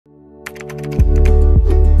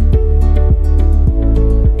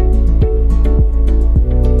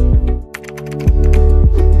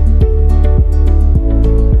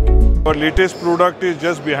latest product is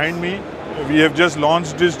just behind me. We have just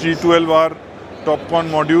launched this G12R TOPCon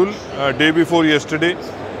module day before yesterday,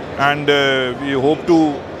 and we hope to,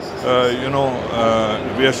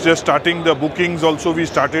 we are just starting the bookings also. We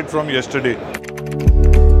started from yesterday.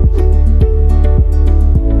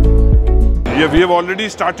 Yeah, we have already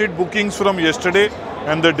started bookings from yesterday,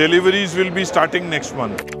 and the deliveries will be starting next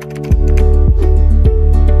month.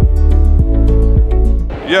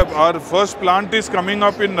 Yeah, our first plant is coming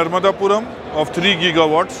up in Narmadapuram of 3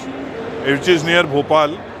 gigawatts, which is near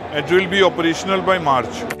Bhopal. It will be operational by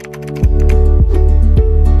March.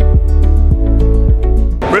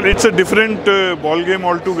 Well, it's a different ball game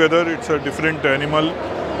altogether. It's a different animal.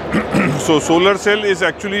 So solar cell is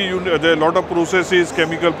actually, there are a lot of processes,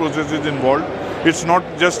 chemical processes involved. It's not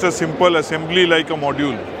just a simple assembly like a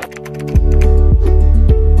module.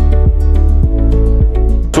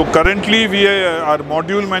 So currently our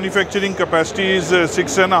module manufacturing capacity is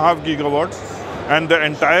 6.5 gigawatts, and the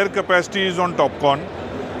entire capacity is on TOPCon.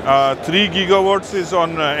 3 gigawatts is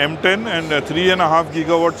on M10 and 3.5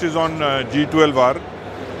 gigawatts is on G12R.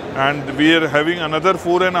 And we are having another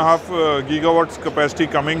 4.5 gigawatts capacity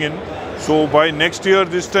coming in. So by next year,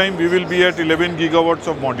 this time, we will be at 11 gigawatts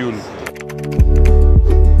of module.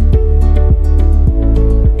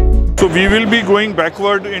 So we will be going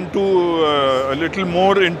backward into a little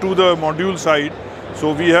more into the module side.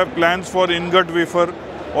 So we have plans for ingot wafer,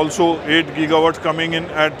 also 8 gigawatts coming in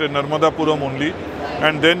at Narmadapuram only.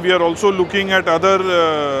 And then we are also looking at other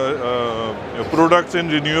products in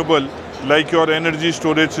renewable, like your energy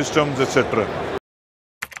storage systems, etc.